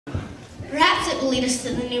Perhaps it will lead us to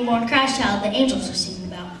the newborn Christ child the angels are singing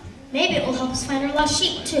about. Maybe it will help us find our lost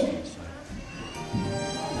sheep, too.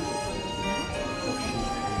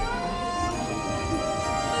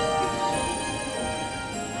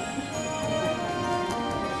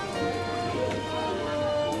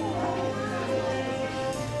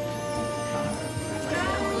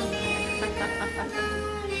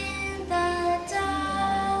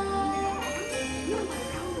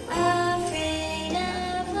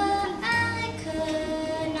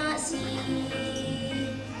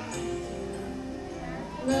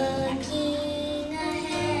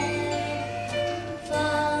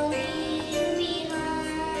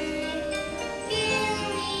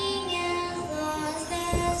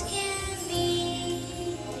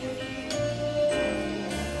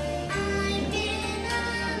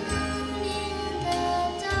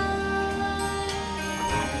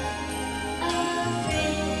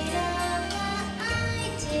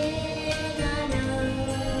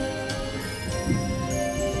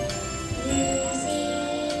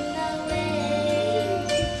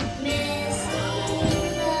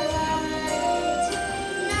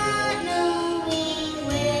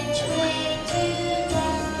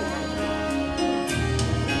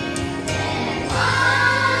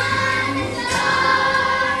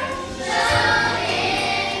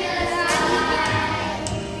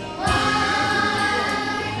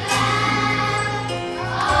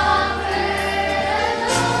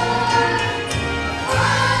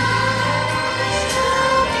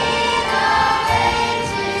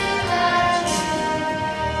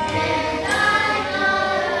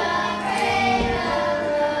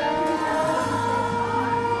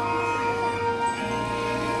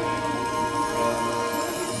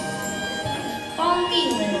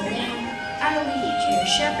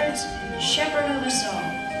 Shepherds, shepherd of us all.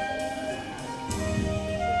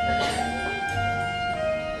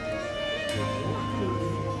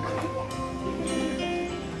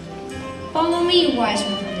 Follow me, wise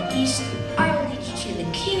one from the east. I will lead you to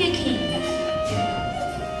the King of Kings.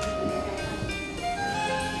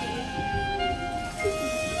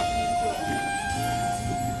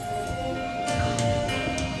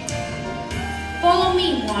 Follow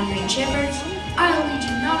me, wandering shepherds. I will lead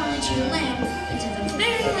you not only to the Lamb, but to the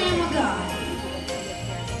very Lamb of God.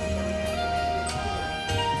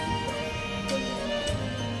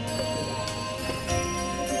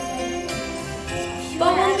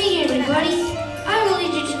 Follow me, everybody. I will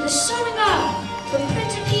lead you to the Son of God, the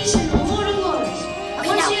Prince of Peace and the Lord of Lords.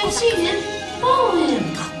 Once you have seen him, follow him.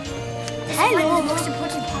 Hello, most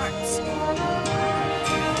important parts.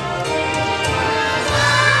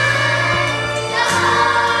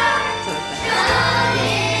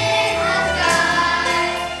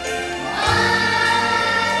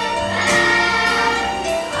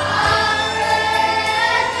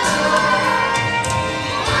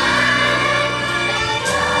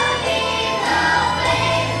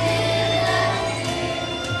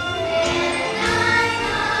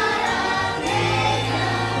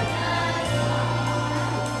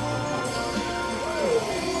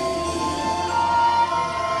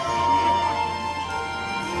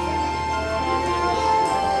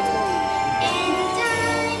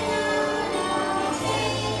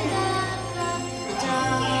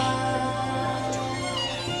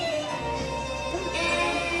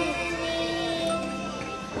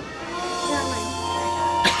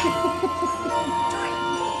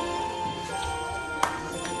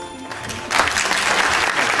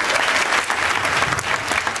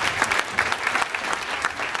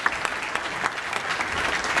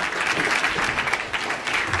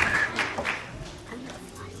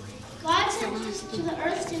 To the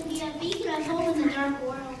earth to be a beacon of hope in the dark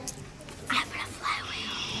world. I'm gonna fly away.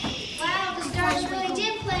 Wow, the stars really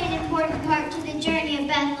did play an important part to the journey of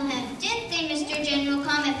Bethlehem, didn't they, Mr. General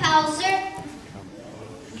Comet Powell, sir?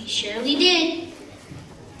 We surely did.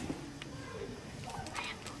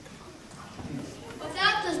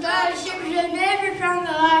 Without the stars, shepherds would have never found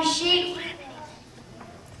the lost sheep.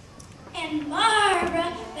 And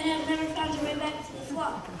Barbara would have never found her way back to the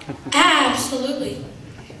flock. Absolutely.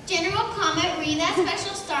 General Comet, were you that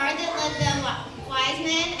special star that led the wise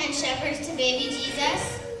men and shepherds to baby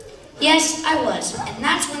Jesus? Yes, I was, and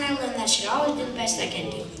that's when I learned that I should always do the best I can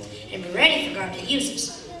do, and be ready for God to use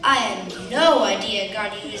us. I had no idea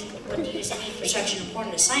God would use me for such an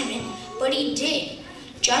important assignment, but He did.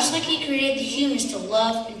 Just like He created the humans to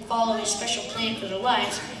love and follow His special plan for their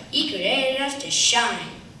lives, He created us to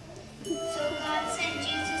shine. So God sent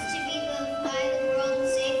Jesus to be the light of the world and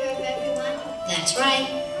Savior of everyone? That's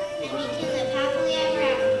right. And we can live happily ever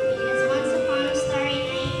after, because once upon a starry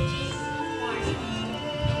night, Jesus was born.